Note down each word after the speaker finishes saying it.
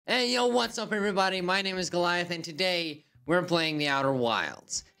Hey, yo, what's up, everybody? My name is Goliath, and today we're playing the Outer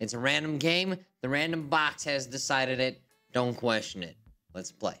Wilds. It's a random game. The random box has decided it. Don't question it.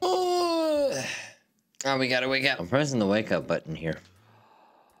 Let's play. Oh, we gotta wake up. I'm pressing the wake up button here.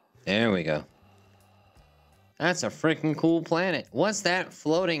 There we go. That's a freaking cool planet. What's that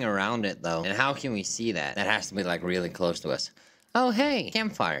floating around it, though? And how can we see that? That has to be, like, really close to us. Oh, hey,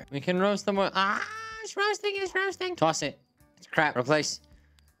 campfire. We can roast them. It's roasting, it's roasting. Toss it. It's crap. Replace.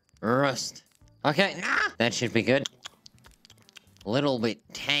 Rust. Okay, that should be good. A little bit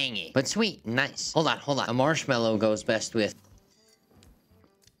tangy, but sweet, nice. Hold on. A marshmallow goes best with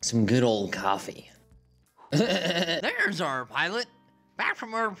some good old coffee. There's our pilot. Back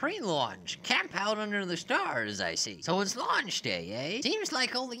from our pre-launch. Camp out under the stars, I see. So it's launch day, eh? Seems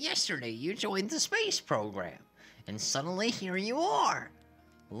like only yesterday you joined the space program. And suddenly here you are,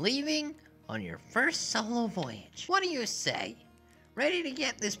 leaving on your first solo voyage. What do you say? Ready to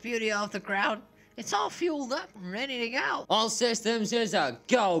get this beauty off the ground? It's all fueled up and ready to go. All systems is a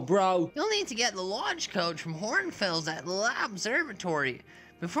go, bro. You'll need to get the launch codes from Hornfels at the lab observatory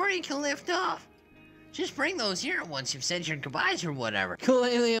before you can lift off. Just bring those here once you've said your goodbyes or whatever. Cool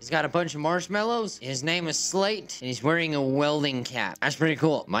alien. He's got a bunch of marshmallows. His name is Slate, and he's wearing a welding cap. That's pretty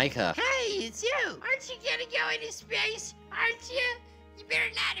cool. Micah. Hey, it's you. Aren't you gonna go into space? Aren't you? You better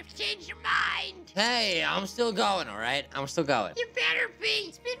not have changed your mind. Hey, I'm still going, all right? I'm still going. You better be.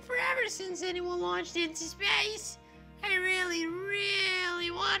 It's been forever since anyone launched into space. I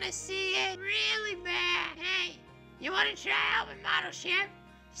really want to see it. Really bad. Hey, you want to try out my model ship?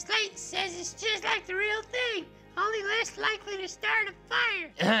 Slate says it's just like the real thing. Only less likely to start a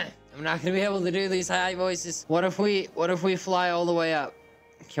fire. I'm not gonna be able to do these high voices. What if we fly all the way up?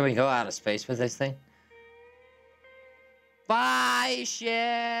 Can we go out of space with this thing? Bye,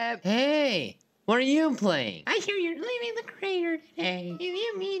 ship! Hey, what are you playing? I hear you're leaving the crater today. If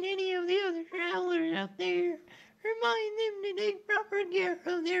you meet any of the other travelers out there, remind them to take proper care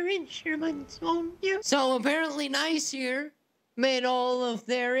of their instruments, won't you? So apparently Nice here made all of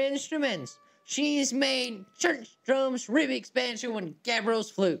their instruments. She's made church drums, rib expansion, and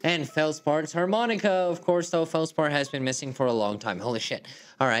Gabbro's flute. And Feldspat's harmonica, of course, though Feldspar has been missing for a long time. Holy shit.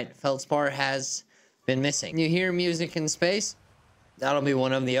 Alright, Feldspar has been missing. You hear music in space? That'll be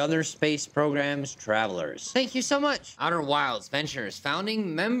one of the other space program's travelers. Thank you so much. Outer Wilds Ventures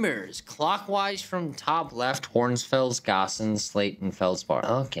founding members. Clockwise from top left, Hornsfels, Gossen, Slate, and Feldspar.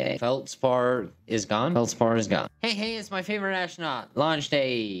 Okay. Feldspar is gone? Feldspar is gone. Hey, it's my favorite astronaut. Launch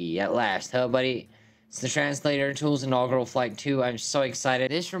day at last, huh, buddy? It's the Translator Tools inaugural flight 2. I'm so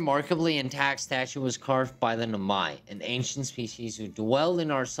excited. This remarkably intact statue was carved by the Namai, an ancient species who dwelled in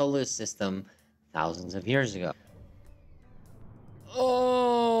our solar system thousands of years ago.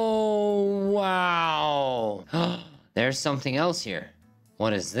 Oh, wow. There's something else here.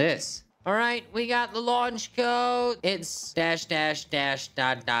 What is this? All right, we got the launch code. It's dash, dash, dash,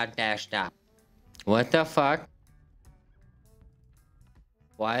 dot, dot, dash, dot. What the fuck?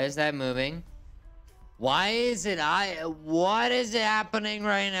 Why is that moving? Why is it what is happening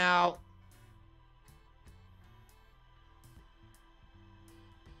right now?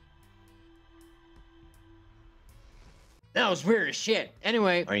 That was weird as shit.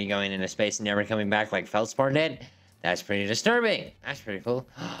 Anyway, are you going into space and never coming back like Feldspar did? That's pretty disturbing. That's pretty cool.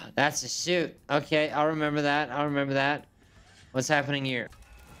 That's a suit. Okay, I'll remember that. What's happening here?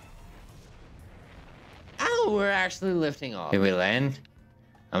 Oh, we're actually lifting off. Did we land?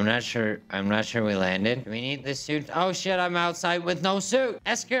 I'm not sure we landed. Do we need this suit? Oh shit, I'm outside with no suit.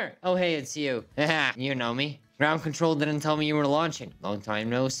 Esker. Oh hey, it's you. You know me. Ground control didn't tell me you were launching. Long time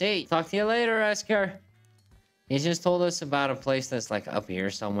no see. Talk to you later, Esker. He just told us about a place that's like up here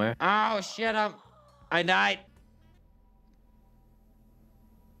somewhere. Oh shit, I died.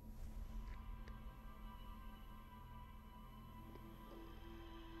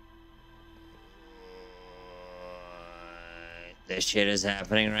 This shit is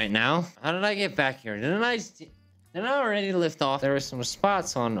happening right now. How did I get back here? Didn't I already lift off? There were some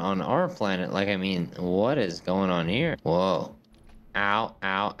spots on our planet. Like, I mean, what is going on here? Whoa. Ow,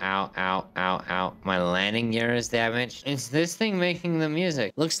 ow, ow, ow, ow, ow. My landing gear is damaged. It's this thing making the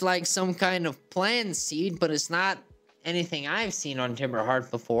music. Looks like some kind of plant seed, but it's not anything I've seen on Timberheart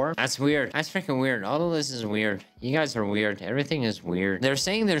before. That's weird. That's freaking weird. All of this is weird. You guys are weird. Everything is weird. They're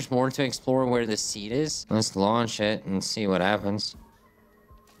saying there's more to explore where the seed is. Let's launch it and see what happens.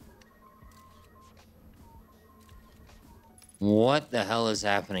 What the hell is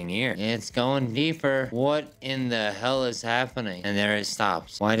happening here? It's going deeper. What in the hell is happening? And there it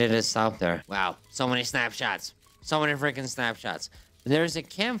stops. Why did it stop there? Wow. So many snapshots. So many freaking snapshots. There's a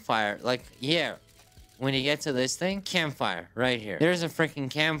campfire. Like, here. when you get to this thing, campfire right here. There's a freaking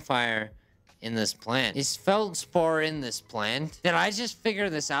campfire in this plant. Is feldspar in this plant? Did I just figure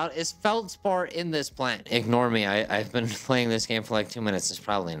this out? Is feldspar in this plant? Ignore me. I've been playing this game for like 2 minutes. It's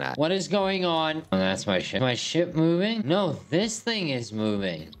probably not. What is going on? Oh, that's my ship. My ship moving? No, this thing is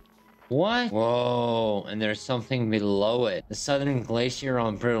moving. What? Whoa, and there's something below it. The southern glacier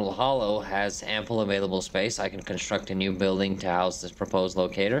on Brittle Hollow has ample available space. I can construct a new building to house this proposed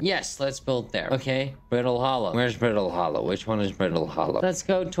locator. Yes, let's build there. Okay, Brittle Hollow. Where's Brittle Hollow? Which one is Brittle Hollow? Let's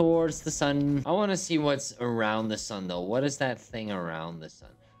go towards the sun. I want to see what's around the sun, though. What is that thing around the sun?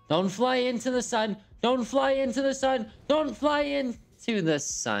 Don't fly into the sun. Don't fly into the sun. Don't fly into the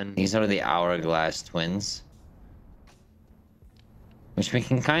sun. These are the hourglass twins. Which we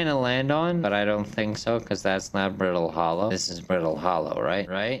can kind of land on, but I don't think so, because that's not Brittle Hollow. This is Brittle Hollow, right?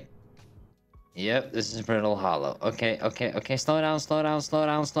 Right? Yep, this is Brittle Hollow. Okay, okay, okay. Slow down, slow down, slow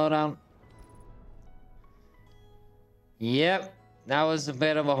down, slow down. Yep. That was a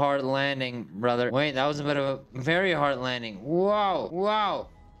bit of a hard landing, brother. Wait, that was a bit of a very hard landing. Whoa, whoa.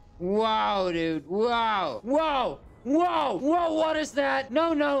 Whoa, dude. Whoa, whoa. Whoa! Whoa, what is that?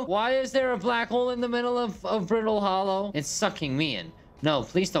 No, no. Why is there a black hole in the middle of Brittle Hollow? It's sucking me in. No,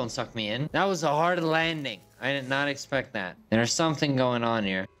 please don't suck me in. That was a hard landing. I did not expect that. There's something going on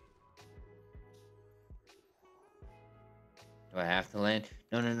here. Do I have to land?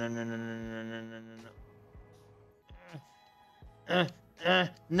 No, no, no, no, no, no, no, no, no, no, no.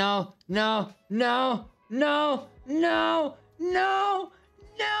 No, no, no, no, no, no,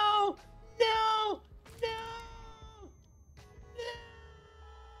 no, no.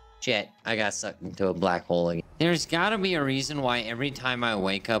 Shit, I got sucked into a black hole again. There's gotta be a reason why every time I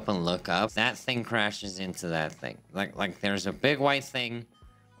wake up and look up, that thing crashes into that thing. Like there's a big white thing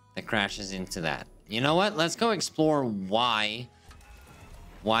that crashes into that. You know what? Let's go explore why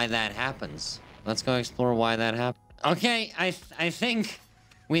that happens. Let's go explore why that happened. Okay, I think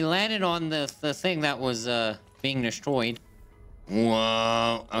we landed on the thing that was being destroyed.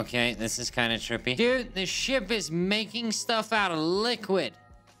 Whoa, okay, this is kind of trippy. Dude, the ship is making stuff out of liquid.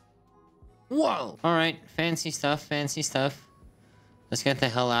 Whoa! Alright, fancy stuff, fancy stuff. Let's get the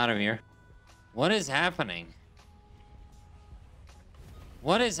hell out of here. What is happening?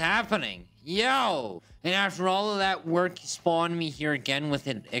 What is happening? Yo! And after all of that work, you spawned me here again with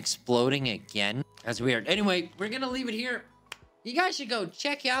it exploding again? That's weird. Anyway, we're gonna leave it here. You guys should go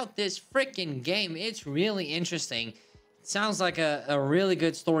check out this freaking game. It's really interesting. It sounds like a really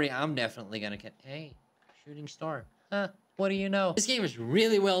good story. I'm definitely gonna get... Hey, shooting star. Huh? What do you know? This game is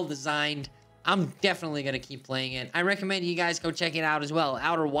really well designed. I'm definitely gonna keep playing it. I recommend you guys go check it out as well,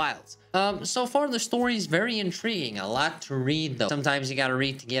 Outer Wilds. So far the story is very intriguing. A lot to read though. Sometimes you gotta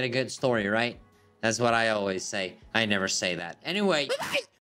read to get a good story, right? That's what I always say. I never say that. Anyway.